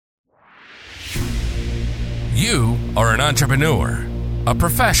you are an entrepreneur, a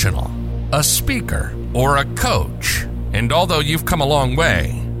professional, a speaker, or a coach, and although you've come a long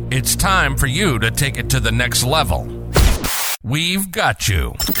way, it's time for you to take it to the next level. We've got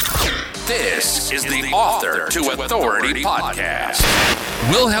you. This is the Author to Authority podcast.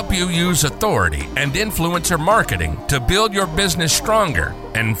 We'll help you use authority and influencer marketing to build your business stronger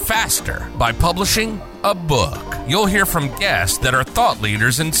and faster by publishing a book. You'll hear from guests that are thought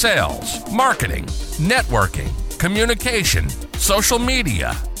leaders in sales, marketing, networking, communication, social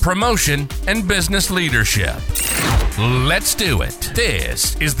media, promotion, and business leadership. Let's do it.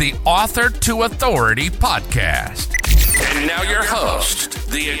 This is the Author to Authority podcast. And now your host,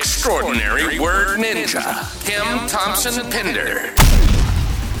 the extraordinary word ninja, Kim Thompson-Pinder.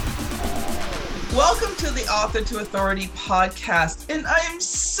 Welcome to the Author to Authority podcast, and I am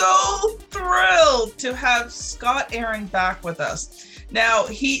so thrilled to have Scott Aaron back with us. Now,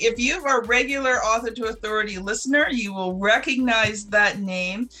 if you are a regular Author to Authority listener, you will recognize that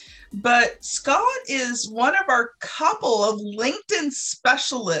name, but Scott is one of our couple of LinkedIn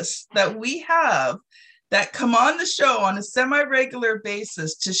specialists that we have that come on the show on a semi-regular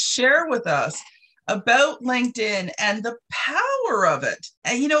basis to share with us about LinkedIn and the power of it.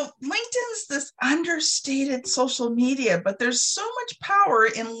 And LinkedIn's this understated social media, but there's so much power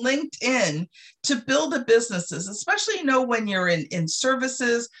in LinkedIn to build a businesses, especially, when you're in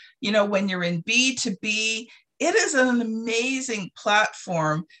services, when you're in B2B. It is an amazing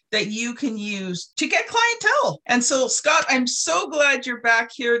platform that you can use to get clientele. And so, Scott, I'm so glad you're back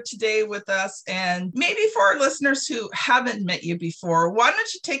here today with us. And maybe for our listeners who haven't met you before, why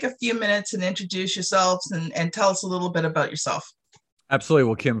don't you take a few minutes and introduce yourselves and tell us a little bit about yourself? Absolutely.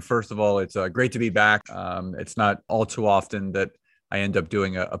 Well, Kim, first of all, it's great to be back. It's not all too often that I end up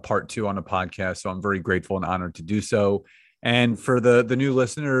doing a part two on a podcast. So I'm very grateful and honored to do so. And for the new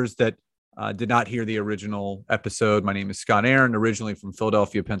listeners that did not hear the original episode, my name is Scott Aaron, originally from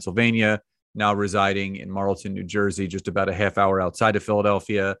Philadelphia, Pennsylvania, now residing in Marlton, New Jersey, just about a half hour outside of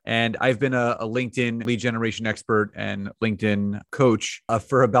Philadelphia. And I've been a LinkedIn lead generation expert and LinkedIn coach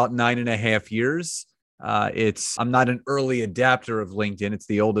for about 9.5 years. I'm not an early adapter of LinkedIn. It's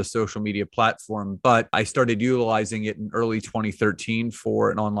the oldest social media platform, but I started utilizing it in early 2013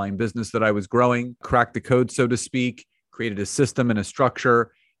 for an online business that I was growing, cracked the code, so to speak, created a system and a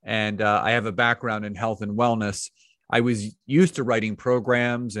structure. And I have a background in health and wellness. I was used to writing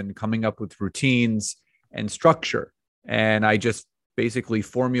programs and coming up with routines and structure. And I just basically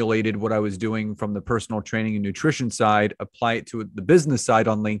formulated what I was doing from the personal training and nutrition side, apply it to the business side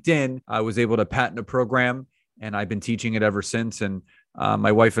on LinkedIn. I was able to patent a program, and I've been teaching it ever since. And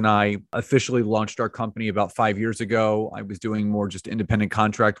my wife and I officially launched our company about 5 years ago. I was doing more just independent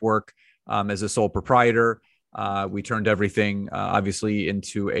contract work as a sole proprietor. We turned everything, obviously,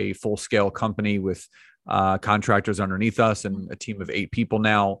 into a full-scale company with contractors underneath us and a team of 8 people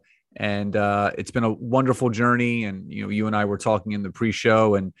now. And it's been a wonderful journey. And, you and I were talking in the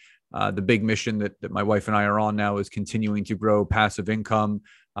pre-show, and the big mission that my wife and I are on now is continuing to grow passive income,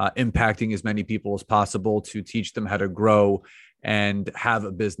 impacting as many people as possible to teach them how to grow and have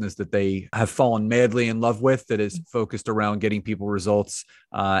a business that they have fallen madly in love with, that is focused around getting people results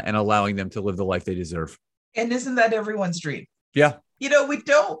and allowing them to live the life they deserve. And isn't that everyone's dream? Yeah. We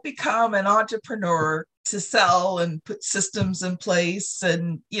don't become an entrepreneur to sell and put systems in place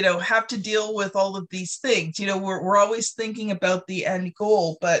and, have to deal with all of these things. We're always thinking about the end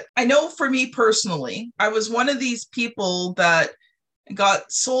goal. But I know for me personally, I was one of these people that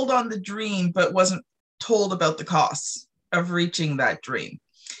got sold on the dream, but wasn't told about the costs of reaching that dream.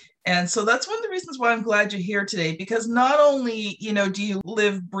 And so that's one of the reasons why I'm glad you're here today, because not only, do you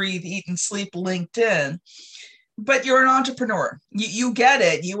live, breathe, eat, and sleep LinkedIn, but you're an entrepreneur. You get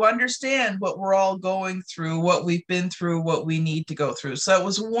it. You understand what we're all going through, what we've been through, what we need to go through. So it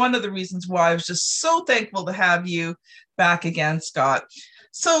was one of the reasons why I was just so thankful to have you back again, Scott.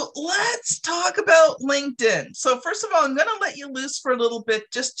 So let's talk about LinkedIn. So first of all, I'm going to let you loose for a little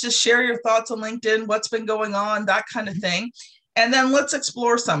bit, just to share your thoughts on LinkedIn, what's been going on, that kind of thing. And then let's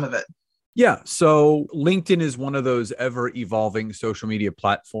explore some of it. Yeah. So LinkedIn is one of those ever evolving social media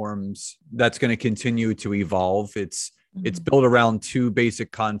platforms that's going to continue to evolve. It's built around 2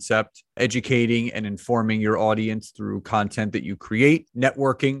 basic concepts: educating and informing your audience through content that you create,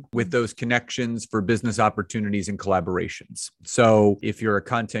 networking with those connections for business opportunities and collaborations. So if you're a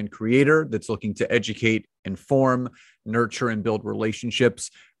content creator that's looking to educate, inform, nurture, and build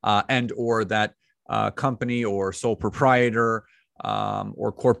relationships, and or that company or sole proprietor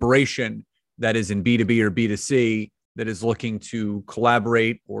or corporation that is in B2B or B2C that is looking to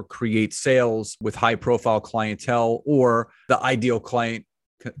collaborate or create sales with high profile clientele, or the ideal client,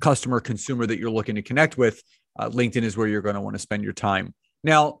 customer, consumer that you're looking to connect with, LinkedIn is where you're going to want to spend your time.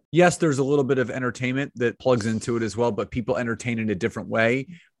 Now, yes, there's a little bit of entertainment that plugs into it as well, but people entertain in a different way.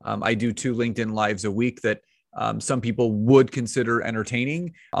 I do 2 LinkedIn lives a week that some people would consider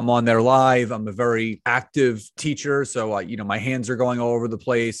entertaining. I'm on there live. I'm a very active teacher. So, my hands are going all over the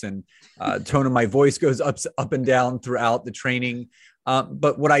place and tone of my voice goes up and down throughout the training.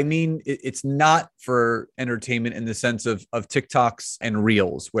 But what I mean, it's not for entertainment in the sense of TikToks and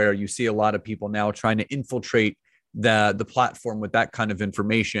Reels, where you see a lot of people now trying to infiltrate the platform with that kind of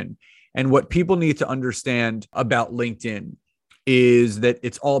information. And what people need to understand about LinkedIn is that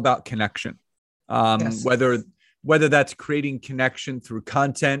it's all about connection. Yes. Whether that's creating connection through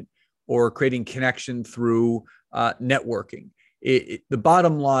content or creating connection through networking. The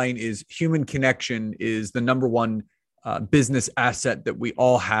bottom line is human connection is the number one business asset that we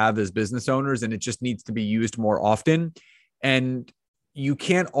all have as business owners, and it just needs to be used more often. And you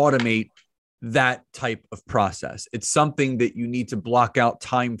can't automate that type of process. It's something that you need to block out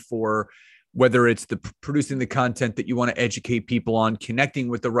time for, whether it's producing the content that you want to educate people on, connecting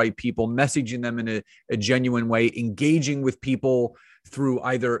with the right people, messaging them in a genuine way, engaging with people through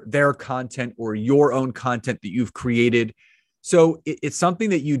either their content or your own content that you've created. So it's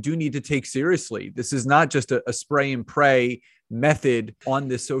something that you do need to take seriously. This is not just a spray and pray method on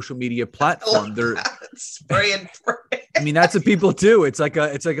this social media platform. Spray and pray. I mean, that's what people do. It's like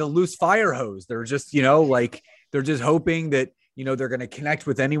a loose fire hose. They're just, they're just hoping that, they're going to connect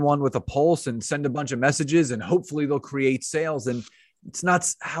with anyone with a pulse and send a bunch of messages and hopefully they'll create sales. And it's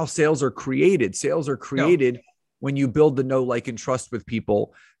not how sales are created. Sales are created when you build the know, like, and trust with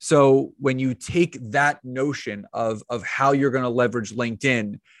people. So when you take that notion of how you're going to leverage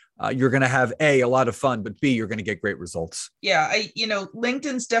LinkedIn, you're going to have a lot of fun, but B, you're going to get great results. Yeah.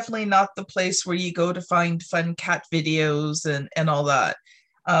 LinkedIn's definitely not the place where you go to find fun cat videos and all that.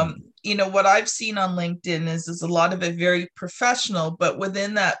 What I've seen on LinkedIn is a lot of it very professional, but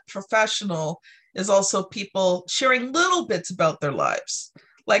within that professional is also people sharing little bits about their lives.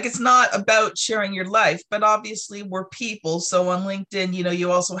 Like, it's not about sharing your life, but obviously we're people. So on LinkedIn,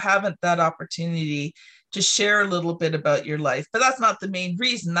 you also haven't that opportunity to share a little bit about your life, but that's not the main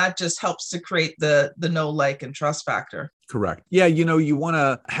reason. That just helps to create the know, like, and trust factor. Correct. Yeah. You want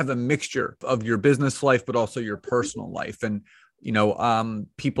to have a mixture of your business life, but also your personal life. And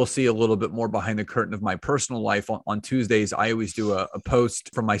people see a little bit more behind the curtain of my personal life. On Tuesdays, I always do a post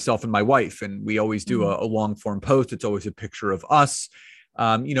for myself and my wife, and we always do a long form post. It's always a picture of us,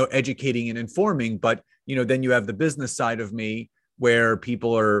 educating and informing. But, then you have the business side of me where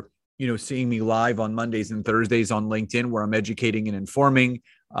people are, seeing me live on Mondays and Thursdays on LinkedIn, where I'm educating and informing,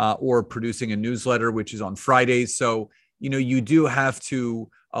 or producing a newsletter, which is on Fridays. So, you do have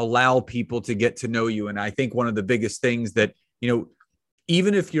to allow people to get to know you. And I think one of the biggest things that,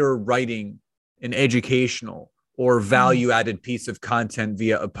 even if you're writing an educational or value-added piece of content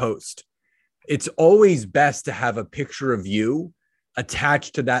via a post, it's always best to have a picture of you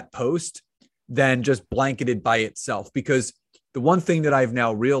attached to that post than just blanketed by itself. Because the one thing that I've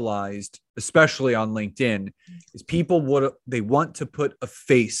now realized, especially on LinkedIn, is people they want to put a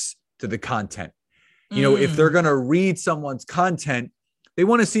face to the content. If they're going to read someone's content, they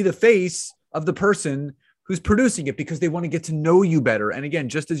want to see the face of the person who's producing it, because they want to get to know you better. And again,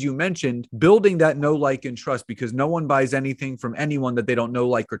 just as you mentioned, building that know, like, and trust, because no one buys anything from anyone that they don't know,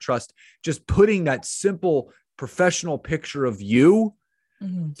 like, or trust. Just putting that simple professional picture of you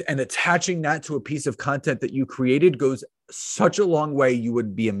and attaching that to a piece of content that you created goes such a long way. You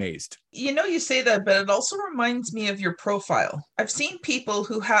would be amazed. You say that, but it also reminds me of your profile. I've seen people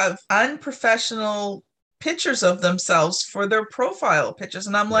who have unprofessional pictures of themselves for their profile pictures.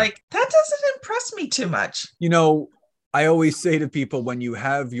 And I'm like, that doesn't impress me too much. I always say to people, when you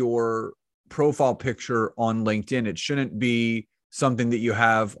have your profile picture on LinkedIn, it shouldn't be something that you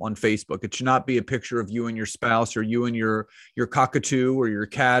have on Facebook. It should not be a picture of you and your spouse, or you and your cockatoo, or your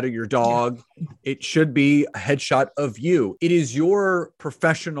cat, or your dog. Yeah. It should be a headshot of you. It is your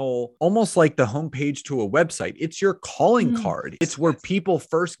professional, almost like the homepage to a website. It's your calling card. It's where people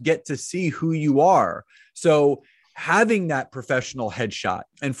first get to see who you are. So having that professional headshot,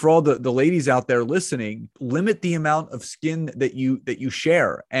 and for all the ladies out there listening, limit the amount of skin that you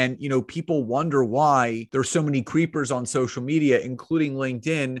share. And, people wonder why there's so many creepers on social media, including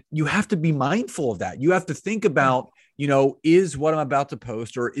LinkedIn. You have to be mindful of that. You have to think about, is what I'm about to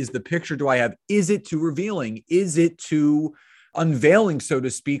post, or is the picture do I have, is it too revealing? Is it too unveiling, so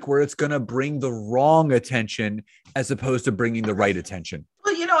to speak, where it's going to bring the wrong attention as opposed to bringing the right attention?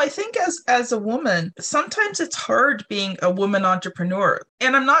 Well, I think as a woman, sometimes it's hard being a woman entrepreneur.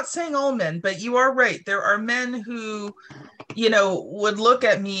 And I'm not saying all men, but you are right. There are men who, would look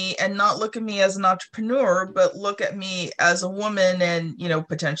at me and not look at me as an entrepreneur, but look at me as a woman and,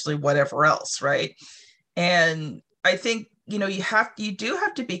 potentially whatever else, right? And I think, you do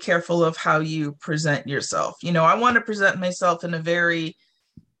have to be careful of how you present yourself. I want to present myself in a very,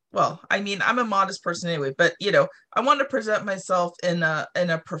 I'm a modest person anyway, but I want to present myself in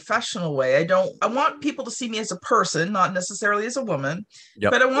a professional way. I want people to see me as a person, not necessarily as a woman,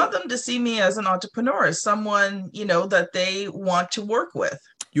 Yep. but I want them to see me as an entrepreneur, as someone, that they want to work with.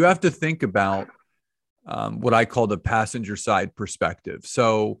 You have to think about what I call the passenger side perspective.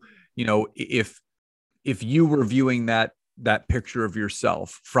 So, if you were viewing that picture of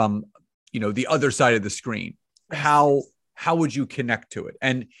yourself from, the other side of the screen, how would you connect to it?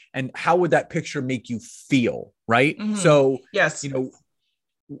 And how would that picture make you feel? Right. Mm-hmm. So, yes,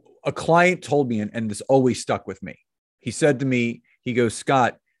 a client told me, and this always stuck with me. He said to me, he goes,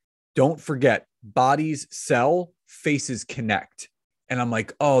 Scott, don't forget, bodies sell, faces connect. And I'm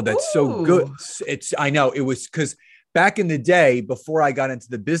like, oh, that's so good. I know it was because back in the day, before I got into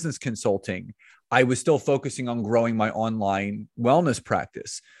the business consulting, I was still focusing on growing my online wellness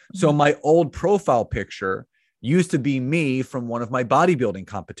practice. Mm-hmm. So my old profile picture used to be me from one of my bodybuilding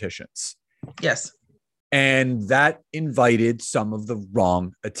competitions. Yes. And that invited some of the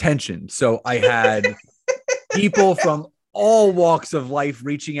wrong attention. So I had people from all walks of life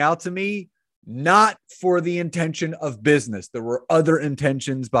reaching out to me, not for the intention of business. There were other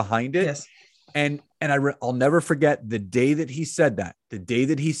intentions behind it. Yes. And I'll never forget the day that he said that. The day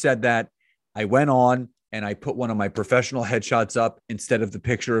that he said that, I went on and I put one of my professional headshots up instead of the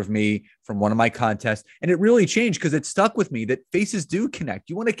picture of me from one of my contests. And it really changed because it stuck with me that faces do connect.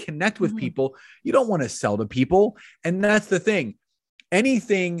 You want to connect with people. You don't want to sell to people. And that's the thing.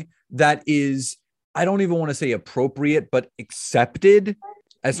 Anything that is, I don't even want to say appropriate, but accepted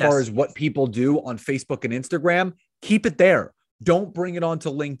as far as what people do on Facebook and Instagram, keep it there. Don't bring it onto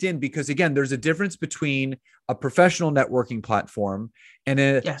LinkedIn because, again, there's a difference between a professional networking platform and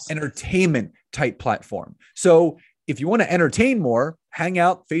an entertainment type platform. So if you want to entertain more, hang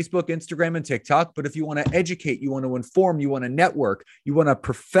out Facebook, Instagram, and TikTok. But if you want to educate, you want to inform, you want to network, you want to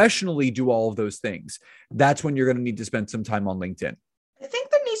professionally do all of those things, that's when you're going to need to spend some time on LinkedIn. I think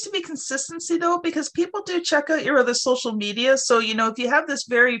there needs to be consistency though, because people do check out your other social media. So, if you have this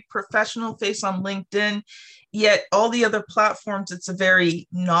very professional face on LinkedIn, yet all the other platforms, it's a very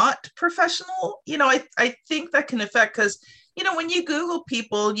not professional, I think that can affect because, when you Google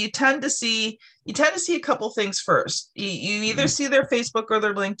people, you tend to see a couple things first. You either see their Facebook or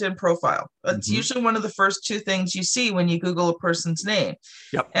their LinkedIn profile. That's usually one of the first two things you see when you Google a person's name.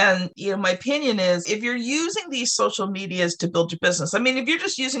 Yep. And, my opinion is if you're using these social medias to build your business, if you're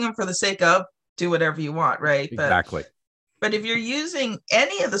just using them for the sake of, do whatever you want, right? Exactly. But if you're using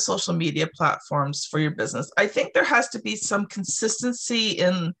any of the social media platforms for your business, I think there has to be some consistency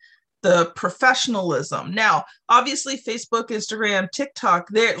in the professionalism. Now, obviously, Facebook, Instagram, TikTok,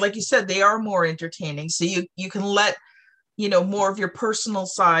 they're, like you said, they are more entertaining. So you can let, more of your personal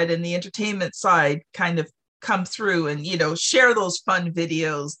side and the entertainment side kind of come through and, share those fun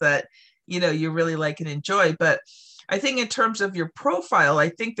videos that, you really like and enjoy. But I think in terms of your profile, I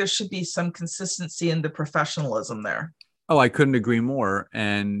think there should be some consistency in the professionalism there. Oh, I couldn't agree more.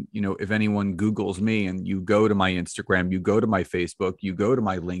 And, if anyone Googles me and you go to my Instagram, you go to my Facebook, you go to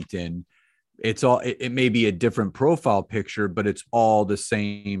my LinkedIn, it may be a different profile picture, but it's all the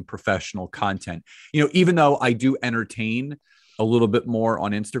same professional content. Even though I do entertain a little bit more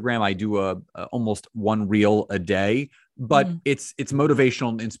on Instagram, I do almost one reel a day, but it's motivational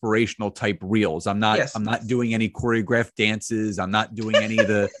and inspirational type reels. I'm not doing any choreographed dances. I'm not doing any of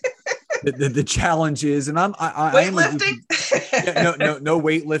the challenges, and I am no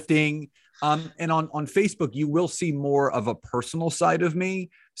weightlifting. And on Facebook, you will see more of a personal side of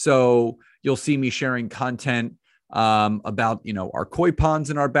me. So you'll see me sharing content about, our koi ponds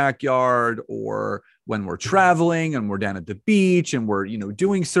in our backyard, or when we're traveling and we're down at the beach and we're,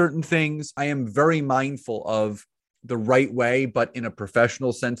 doing certain things. I am very mindful of the right way, but in a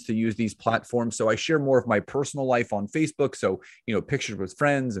professional sense, to use these platforms. So I share more of my personal life on Facebook. So, pictures with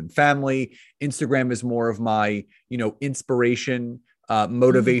friends and family. Instagram is more of my, inspiration,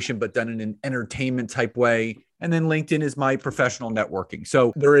 motivation, but done in an entertainment type way. And then LinkedIn is my professional networking.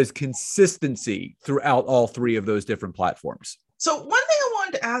 So there is consistency throughout all three of those different platforms. So one thing I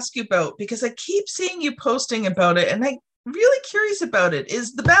wanted to ask you about, because I keep seeing you posting about it, and I really curious about it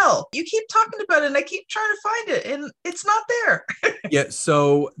is the bell. You keep talking about it and I keep trying to find it and it's not there. Yeah.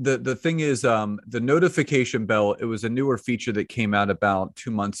 So the thing is, the notification bell, it was a newer feature that came out about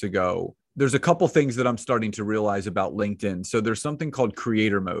 2 months ago. There's a couple things that I'm starting to realize about LinkedIn. So there's something called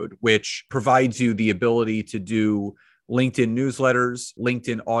creator mode, which provides you the ability to do LinkedIn newsletters,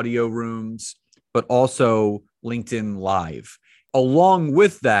 LinkedIn audio rooms, but also LinkedIn Live. Along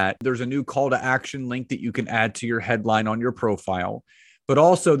with that, there's a new call to action link that you can add to your headline on your profile. But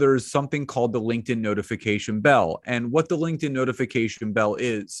also there's something called the LinkedIn notification bell. And what the LinkedIn notification bell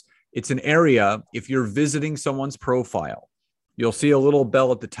is, it's an area, if you're visiting someone's profile, you'll see a little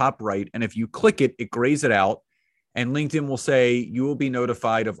bell at the top right. And if you click it, it grays it out. And LinkedIn will say, you will be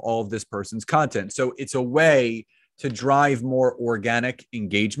notified of all of this person's content. So it's a way to drive more organic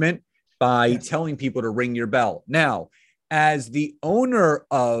engagement by telling people to ring your bell. Now, as the owner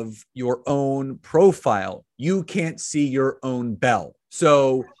of your own profile, you can't see your own bell.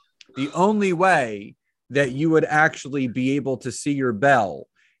 So the only way that you would actually be able to see your bell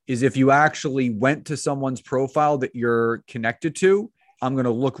is if you actually went to someone's profile that you're connected to. I'm going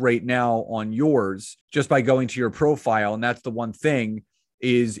to look right now on yours just by going to your profile. And that's the one thing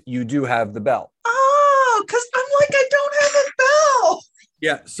is you do have the bell. Oh, because I'm like, I don't have a bell.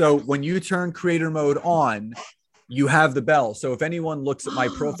 Yeah. So when you turn creator mode on, you have the bell. So if anyone looks at my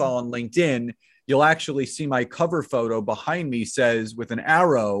profile on LinkedIn, you'll actually see my cover photo behind me says with an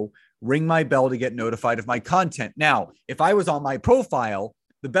arrow, ring my bell to get notified of my content. Now, if I was on my profile,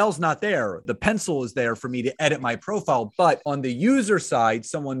 the bell's not there. The pencil is there for me to edit my profile. But on the user side,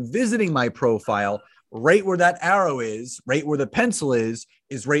 someone visiting my profile, right where that arrow is, right where the pencil is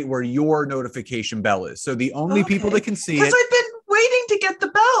right where your notification bell is. So the only people that can see it. Because I've been waiting to get the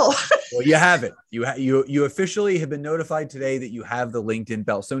bell. Well, you have it. You officially have been notified today that you have the LinkedIn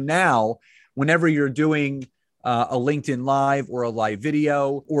bell. So now, whenever you're doing a LinkedIn Live or a live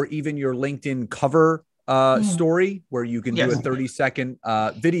video, or even your LinkedIn cover story where you can do a 30-second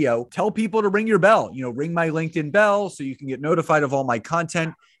video, tell people to ring your bell. Ring my LinkedIn bell so you can get notified of all my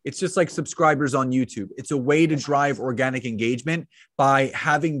content. It's just like subscribers on YouTube. It's a way to drive organic engagement by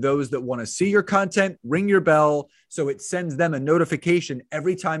having those that want to see your content ring your bell. So it sends them a notification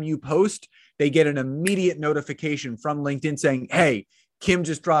every time you post. They get an immediate notification from LinkedIn saying, hey, Kim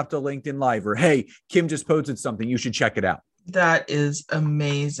just dropped a LinkedIn Live, or hey, Kim just posted something. You should check it out. That is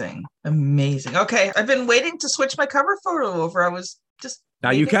amazing. Amazing. Okay. I've been waiting to switch my cover photo over. I was just now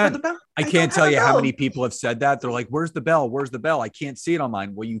you can. I can't tell you how many people have said that. They're like, where's the bell? Where's the bell? I can't see it on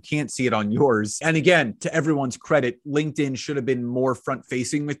mine. Well, you can't see it on yours. And again, to everyone's credit, LinkedIn should have been more front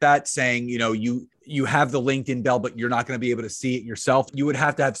facing with that, saying, you have the LinkedIn bell, but you're not going to be able to see it yourself. You would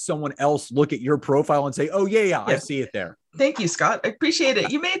have to have someone else look at your profile and say, oh, yeah, I see it there. Thank you, Scott. I appreciate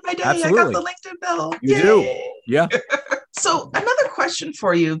it. You made my day. Absolutely. I got the LinkedIn bell. You do. Yeah. So another question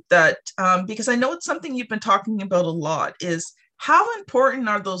for you that, because I know it's something you've been talking about a lot, is how important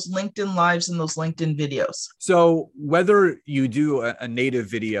are those LinkedIn Lives and those LinkedIn videos? So whether you do a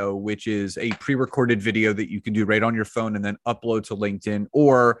native video, which is a pre-recorded video that you can do right on your phone and then upload to LinkedIn,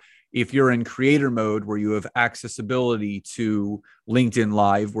 or if you're in creator mode where you have accessibility to LinkedIn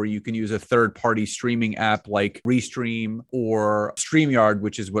Live, where you can use a third-party streaming app like Restream or StreamYard,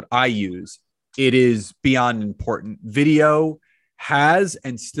 which is what I use, it is beyond important. Video has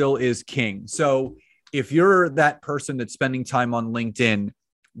and still is king. So if you're that person that's spending time on LinkedIn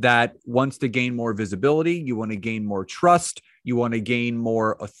that wants to gain more visibility, you want to gain more trust, you want to gain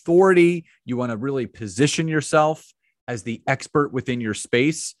more authority, you want to really position yourself as the expert within your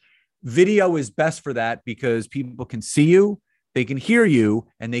space, video is best for that because people can see you, they can hear you,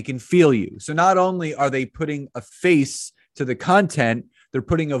 and they can feel you. So not only are they putting a face to the content, they're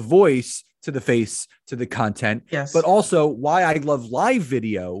putting a voice to the face, to the content. Yes. But also why I love live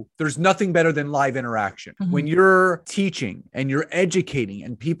video, there's nothing better than live interaction. Mm-hmm. When you're teaching and you're educating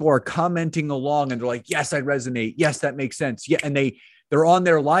and people are commenting along and they're like, yes, I resonate. Yes, that makes sense. Yeah. And they're on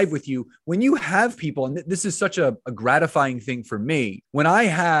there live with you. When you have people, and this is such a gratifying thing for me, when I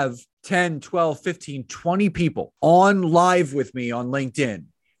have 10, 12, 15, 20 people on live with me on LinkedIn,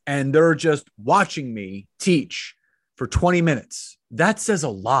 and they're just watching me teach for 20 minutes, that says a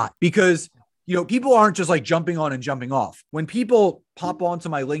lot because, people aren't just like jumping on and jumping off. When people pop onto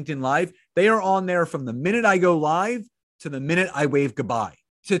my LinkedIn Live, they are on there from the minute I go live to the minute I wave goodbye.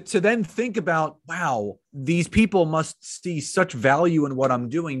 To then think about, wow, these people must see such value in what I'm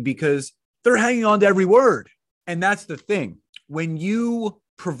doing because they're hanging on to every word. And that's the thing. When you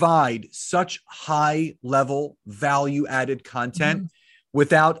provide such high level value added content,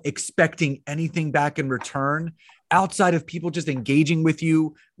 without expecting anything back in return, outside of people just engaging with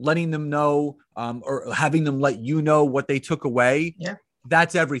you, letting them know, or having them let you know what they took away. Yeah.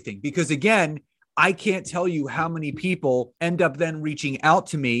 That's everything. Because again, I can't tell you how many people end up then reaching out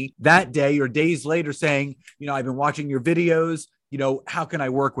to me that day or days later saying, I've been watching your videos, how can I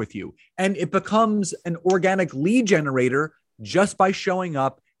work with you? And it becomes an organic lead generator just by showing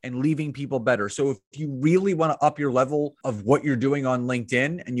up and leaving people better. So if you really want to up your level of what you're doing on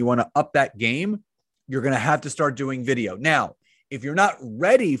LinkedIn and you want to up that game, you're going to have to start doing video. Now, if you're not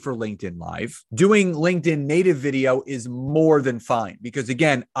ready for LinkedIn Live, doing LinkedIn native video is more than fine. Because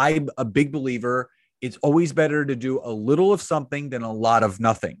again, I'm a big believer. It's always better to do a little of something than a lot of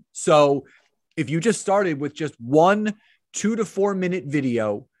nothing. So if you just started with just 1 2 to 4 minute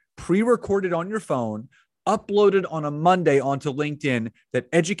video pre-recorded on your phone, uploaded on a Monday onto LinkedIn that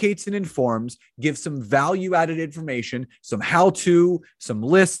educates and informs, gives some value-added information, some how-to, some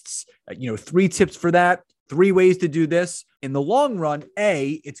lists, 3 tips for that, 3 ways to do this. In the long run,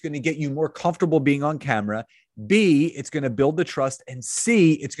 A, it's going to get you more comfortable being on camera. B, it's going to build the trust. And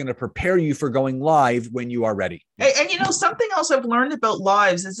C, it's going to prepare you for going live when you are ready. And something else I've learned about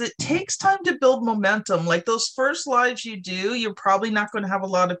lives is it takes time to build momentum. Like those first lives you do, you're probably not going to have a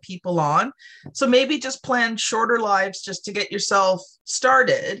lot of people on. So maybe just plan shorter lives just to get yourself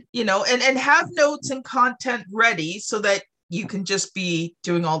started, and have notes and content ready so that you can just be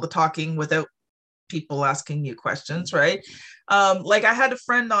doing all the talking without people asking you questions, right? Like I had a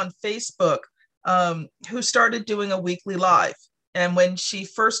friend on Facebook who started doing a weekly live. And when she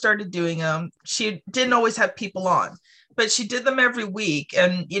first started doing them, she didn't always have people on, but she did them every week.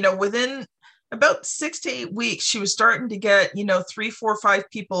 And, within about 6 to 8 weeks, she was starting to get, 3, 4, 5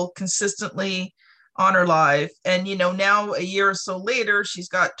 people consistently on her live. And, now a year or so later, she's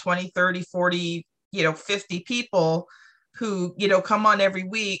got 20, 30, 40, 50 people who, come on every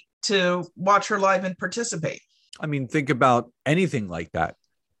week to watch her live and participate. I mean, think about anything like that.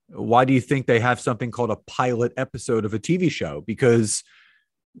 Why do you think they have something called a pilot episode of a TV show? Because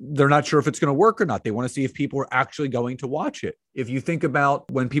they're not sure if it's going to work or not. They want to see if people are actually going to watch it. If you think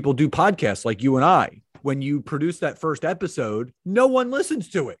about when people do podcasts like you and I, when you produce that first episode, no one listens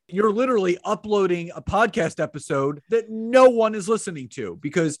to it. You're literally uploading a podcast episode that no one is listening to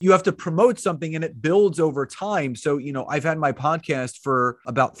because you have to promote something and it builds over time. So, I've had my podcast for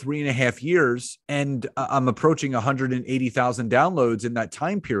about 3.5 years and I'm approaching 180,000 downloads in that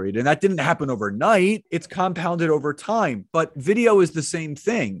time period. And that didn't happen overnight. It's compounded over time, but video is the same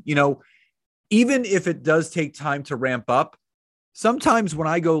thing. Even if it does take time to ramp up, sometimes when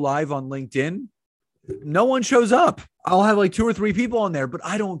I go live on LinkedIn, no one shows up. I'll have like 2 or 3 people on there, but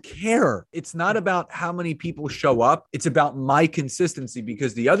I don't care. It's not about how many people show up. It's about my consistency,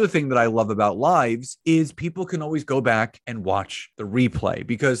 because the other thing that I love about lives is people can always go back and watch the replay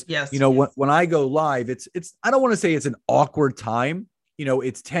because, when I go live, it's, I don't want to say it's an awkward time.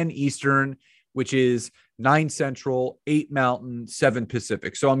 It's 10 Eastern, which is 9 Central, 8 Mountain, 7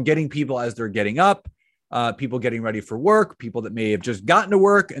 Pacific. So I'm getting people as they're getting up. People getting ready for work, people that may have just gotten to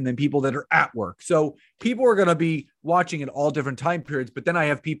work, and then people that are at work. So people are going to be watching at all different time periods. But then I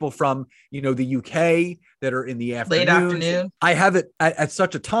have people from, the UK that are in the afternoon. Late afternoon. I have it at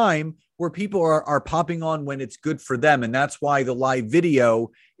such a time where people are popping on when it's good for them. And that's why the live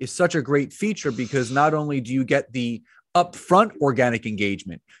video is such a great feature, because not only do you get the upfront organic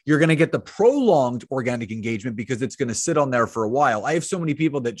engagement, you're going to get the prolonged organic engagement because it's going to sit on there for a while. I have so many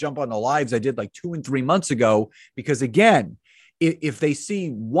people that jump on the lives I did like 2 and 3 months ago, because again, if they see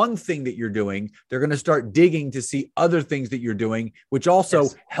one thing that you're doing, they're going to start digging to see other things that you're doing, which also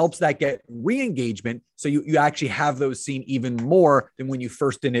helps that get re-engagement. So you actually have those seen even more than when you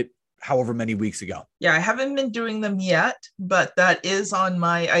first did it however many weeks ago. Yeah, I haven't been doing them yet, but that is on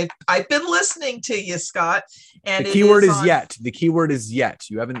my, I've been listening to you, Scott. And the keyword is yet. The keyword is yet.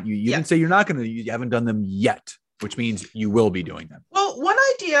 You didn't say you're not going to, you haven't done them yet, which means you will be doing them. Well, one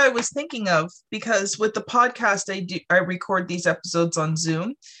idea I was thinking of, because with the podcast, I record these episodes on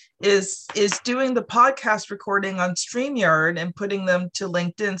Zoom, is doing the podcast recording on StreamYard and putting them to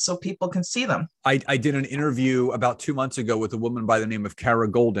LinkedIn so people can see them. I did an interview about 2 months ago with a woman by the name of Kara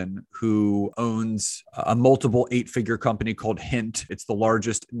Golden, who owns a multiple 8-figure company called Hint. It's the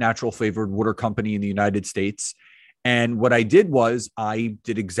largest natural flavored water company in the United States. And what I did was I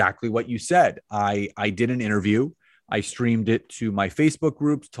did exactly what you said. I did an interview. I streamed it to my Facebook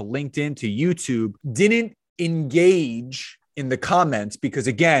groups, to LinkedIn, to YouTube, didn't engage in the comments, because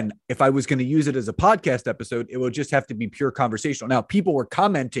again, if I was going to use it as a podcast episode, it would just have to be pure conversational. Now, people were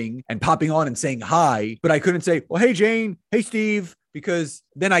commenting and popping on and saying hi, but I couldn't say, well, hey, Jane, hey, Steve, because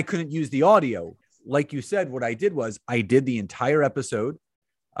then I couldn't use the audio. like you said, what I did was I did the entire episode.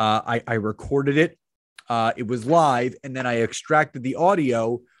 I recorded it. It was live, and then I extracted the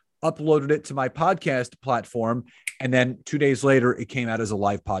audio, uploaded it to my podcast platform, and then 2 days later, it came out as a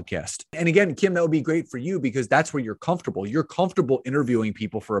live podcast. And again, Kim, that would be great for you because that's where you're comfortable. You're comfortable interviewing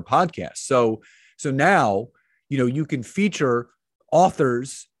people for a podcast. So now, you can feature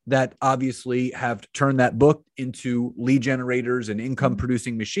authors that obviously have turned that book into lead generators and income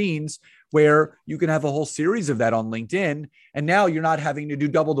producing machines, where you can have a whole series of that on LinkedIn. And now you're not having to do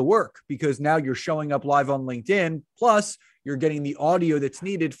double the work because now you're showing up live on LinkedIn. Plus you're getting the audio that's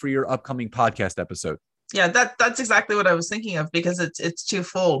needed for your upcoming podcast episode. Yeah, that's exactly what I was thinking of, because it's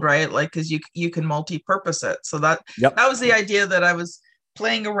twofold, right? Like, because you can multi-purpose it. So that was the idea that I was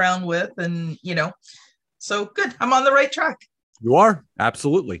playing around with, and so good. I'm on the right track. You are,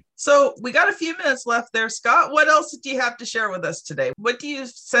 absolutely. So we got a few minutes left there, Scott. What else do you have to share with us today? What do you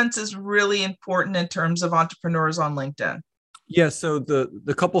sense is really important in terms of entrepreneurs on LinkedIn? Yeah, so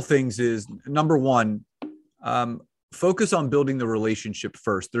the couple things is, number one, focus on building the relationship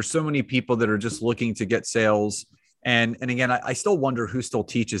first. There's so many people that are just looking to get sales. And again, I still wonder who still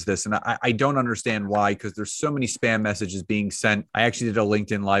teaches this. And I don't understand why, because there's so many spam messages being sent. I actually did a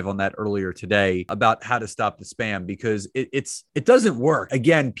LinkedIn Live on that earlier today about how to stop the spam, because it doesn't work.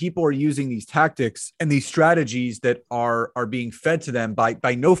 Again, people are using these tactics and these strategies that are being fed to them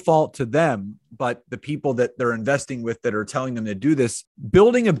by no fault to them, but the people that they're investing with that are telling them to do this.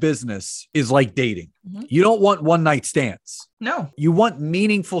 Building a business is like dating. Mm-hmm. You don't want one night stands. No. You want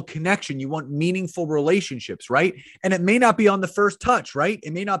meaningful connection. You want meaningful relationships, right? And it may not be on the first touch, right?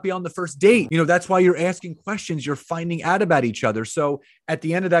 It may not be on the first date. That's why you're asking questions. You're finding out about each other. So at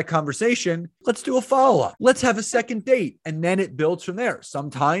the end of that conversation, let's do a follow-up. Let's have a second date. And then it builds from there.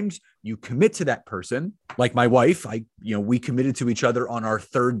 Sometimes you commit to that person. Like my wife, we committed to each other on our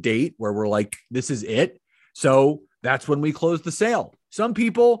third date where we're like, this is it. So that's when we close the sale. Some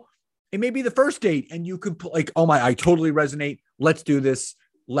people, it may be the first date and you could I totally resonate. Let's do this.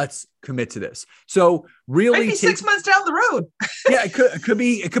 Let's commit to this. So really maybe 6 months down the road. Yeah,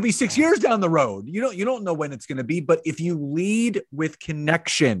 it could be 6 years down the road. You don't know when it's going to be, but if you lead with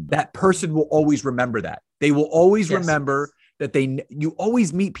connection, that person will always remember that. They will always remember that you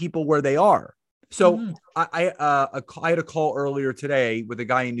always meet people where they are. So I had a call earlier today with a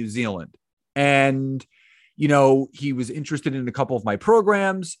guy in New Zealand, and he was interested in a couple of my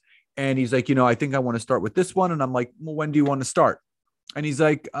programs. And he's like, I think I want to start with this one. And I'm like, well, when do you want to start? And he's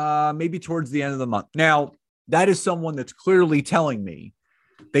like, maybe towards the end of the month. Now, that is someone that's clearly telling me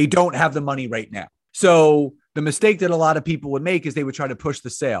they don't have the money right now. So the mistake that a lot of people would make is they would try to push the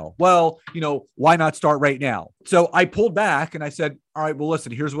sale. Well, why not start right now? So I pulled back and I said, all right, well,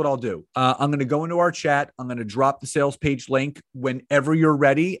 listen, here's what I'll do. I'm going to go into our chat. I'm going to drop the sales page link whenever you're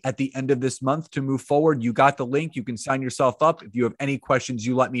ready at the end of this month to move forward. You got the link. You can sign yourself up. If you have any questions,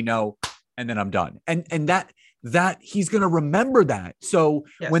 you let me know, and then I'm done. And that he's going to remember that. So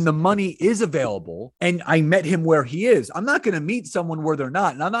when the money is available and I met him where he is, I'm not going to meet someone where they're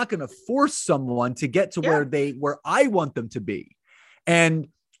not. And I'm not going to force someone to get to where I want them to be. And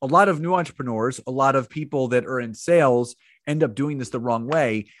a lot of new entrepreneurs, a lot of people that are in sales end up doing this the wrong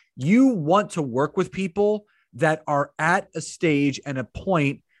way. You want to work with people that are at a stage and a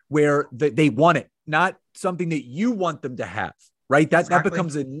point where they want it, not something that you want them to have, right? That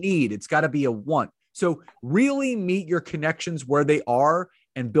becomes a need. It's got to be a want. So really meet your connections where they are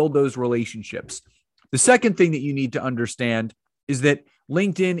and build those relationships. The second thing that you need to understand is that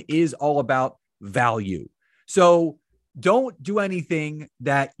LinkedIn is all about value. So don't do anything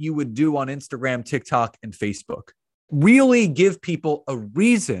that you would do on Instagram, TikTok, and Facebook. Really give people a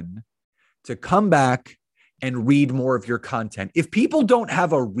reason to come back and read more of your content. If people don't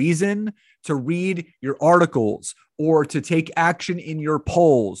have a reason to read your articles or to take action in your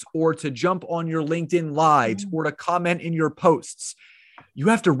polls or to jump on your LinkedIn lives or to comment in your posts, you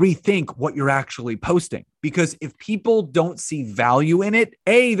have to rethink what you're actually posting. Because if people don't see value in it,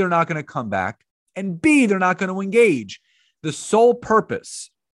 A, they're not going to come back, and B, they're not going to engage. The sole purpose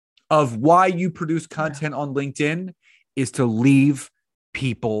of why you produce content on LinkedIn is to leave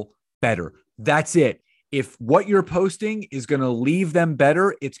people better. That's it. If what you're posting is going to leave them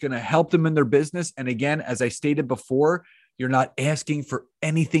better, it's going to help them in their business. And again, as I stated before, you're not asking for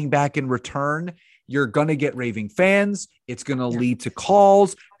anything back in return. You're going to get raving fans. It's going to lead to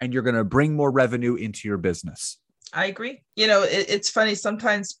calls, and you're going to bring more revenue into your business. I agree. it's funny.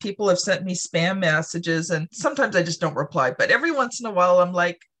 Sometimes people have sent me spam messages and sometimes I just don't reply. But every once in a while,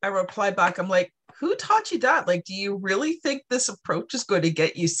 I reply back. I'm like, who taught you that? Like, do you really think this approach is going to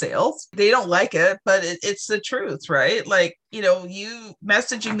get you sales? They don't like it, but it's the truth, right? Like, you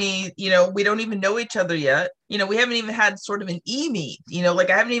messaging me, we don't even know each other yet. We haven't even had sort of an e-meet, like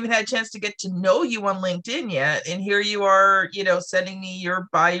I haven't even had a chance to get to know you on LinkedIn yet. And here you are, sending me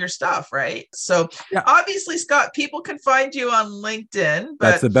buy your stuff, right? So yeah. Obviously, Scott, people can find you on LinkedIn.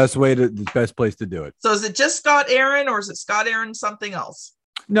 But that's the best place to do it. So is it just Scott Aaron or is it Scott Aaron something else?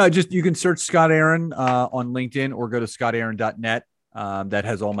 No, just you can search Scott Aaron on LinkedIn or go to scottaaron.net. That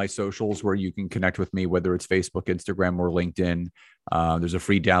has all my socials where you can connect with me, whether it's Facebook, Instagram, or LinkedIn. There's a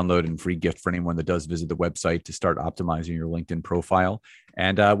free download and free gift for anyone that does visit the website to start optimizing your LinkedIn profile.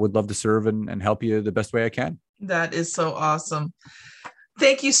 And I would love to serve and help you the best way I can. That is so awesome.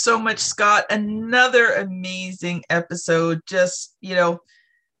 Thank you so much, Scott. Another amazing episode. Just,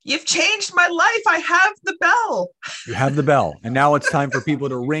 you've changed my life. I have the bell. You have the bell. And now it's time for people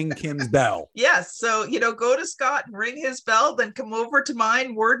to ring Kim's bell. Yes. So, go to Scott and ring his bell, then come over to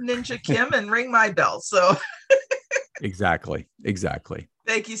mine, Word Ninja Kim, and ring my bell. So Exactly.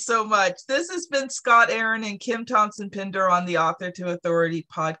 Thank you so much. This has been Scott Aaron and Kim Thompson-Pinder on the Author to Authority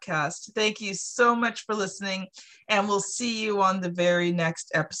podcast. Thank you so much for listening, and we'll see you on the very next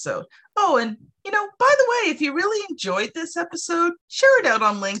episode. Oh, and by the way, if you really enjoyed this episode, share it out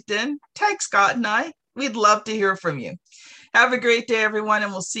on LinkedIn. Tag Scott and I. We'd love to hear from you. Have a great day, everyone,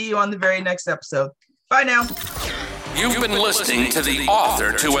 and we'll see you on the very next episode. Bye now. You've been listening to the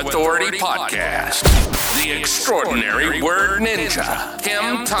Author to Authority podcast. The extraordinary Word Ninja,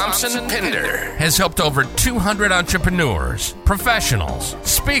 Kim Thompson-Pinder, has helped over 200 entrepreneurs, professionals,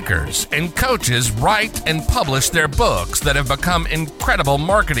 speakers, and coaches write and publish their books that have become incredible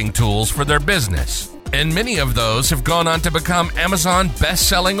marketing tools for their business. And many of those have gone on to become Amazon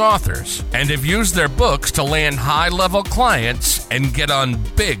best-selling authors and have used their books to land high-level clients and get on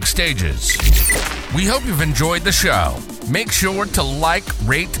big stages. We hope you've enjoyed the show. Make sure to like,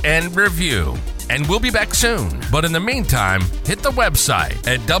 rate, and review. And we'll be back soon. But in the meantime, hit the website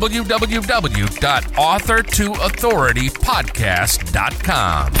at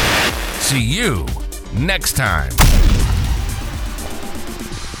www.authortoauthoritypodcast.com. See you next time.